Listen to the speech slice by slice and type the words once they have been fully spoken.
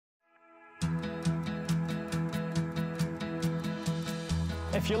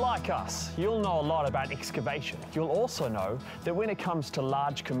If you're like us, you'll know a lot about excavation. You'll also know that when it comes to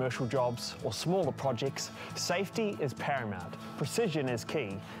large commercial jobs or smaller projects, safety is paramount, precision is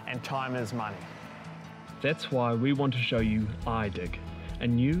key, and time is money. That's why we want to show you iDig, a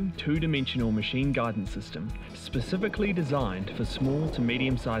new two-dimensional machine guidance system specifically designed for small to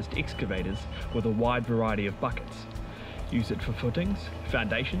medium-sized excavators with a wide variety of buckets. Use it for footings,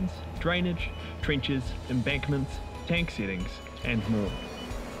 foundations, drainage, trenches, embankments, tank settings, and more.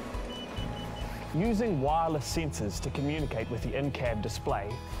 Using wireless sensors to communicate with the in-cab display,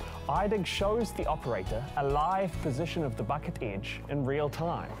 iDig shows the operator a live position of the bucket edge in real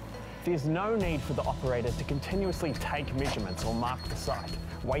time. There's no need for the operator to continuously take measurements or mark the site,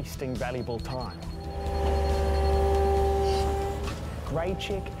 wasting valuable time. Grade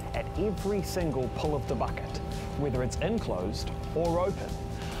check at every single pull of the bucket, whether it's enclosed or open.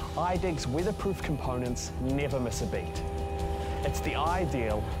 iDig's weatherproof components never miss a beat. It's the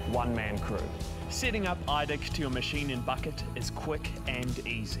ideal one-man crew. Setting up iDig to your machine and bucket is quick and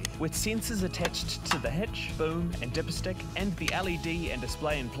easy. With sensors attached to the hitch, boom and dipper stick, and the LED and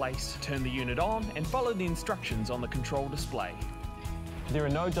display in place, turn the unit on and follow the instructions on the control display. There are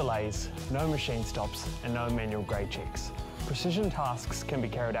no delays, no machine stops, and no manual grade checks. Precision tasks can be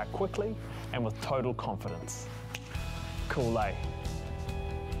carried out quickly and with total confidence. Cool, eh?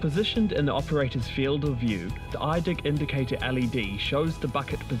 Positioned in the operator's field of view, the iDig indicator LED shows the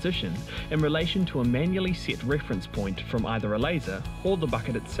bucket position in relation to a manually set reference point from either a laser or the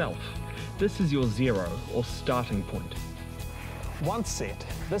bucket itself. This is your zero or starting point. Once set,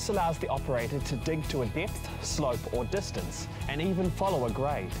 this allows the operator to dig to a depth, slope or distance and even follow a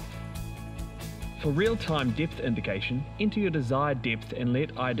grade. For real-time depth indication, enter your desired depth and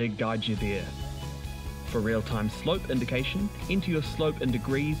let iDig guide you there. For real-time slope indication, enter your slope in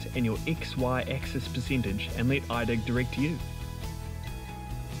degrees and your XY axis percentage and let iDig direct you.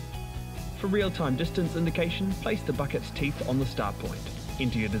 For real-time distance indication, place the bucket's teeth on the start point.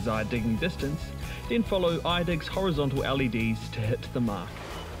 Enter your desired digging distance, then follow iDig's horizontal LEDs to hit the mark.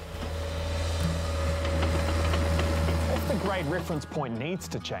 If the grade reference point needs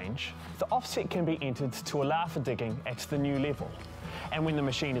to change, the offset can be entered to allow for digging at the new level. And when the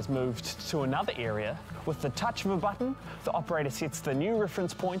machine is moved to another area, with the touch of a button, the operator sets the new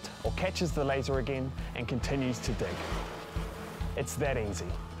reference point or catches the laser again and continues to dig. It's that easy.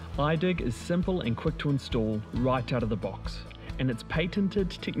 iDig is simple and quick to install right out of the box, and its patented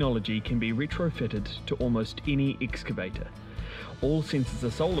technology can be retrofitted to almost any excavator. All sensors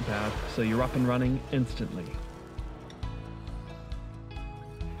are solar powered, so you're up and running instantly.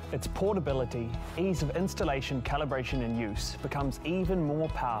 Its portability, ease of installation, calibration and use becomes even more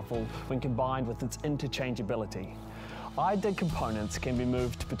powerful when combined with its interchangeability. iDig components can be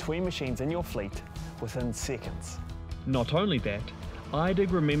moved between machines in your fleet within seconds. Not only that,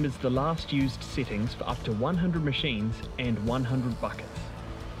 iDig remembers the last used settings for up to 100 machines and 100 buckets.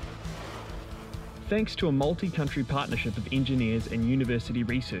 Thanks to a multi-country partnership of engineers and university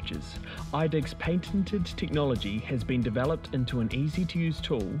researchers, iDig's patented technology has been developed into an easy-to-use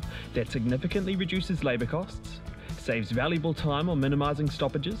tool that significantly reduces labour costs, saves valuable time on minimising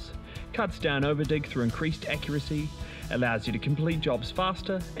stoppages, cuts down overdig through increased accuracy, allows you to complete jobs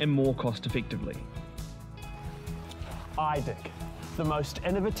faster and more cost-effectively. iDig, the most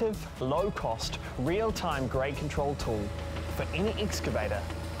innovative, low-cost, real-time grade control tool for any excavator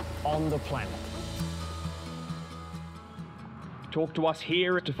on the planet. Talk to us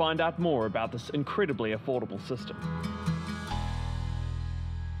here to find out more about this incredibly affordable system.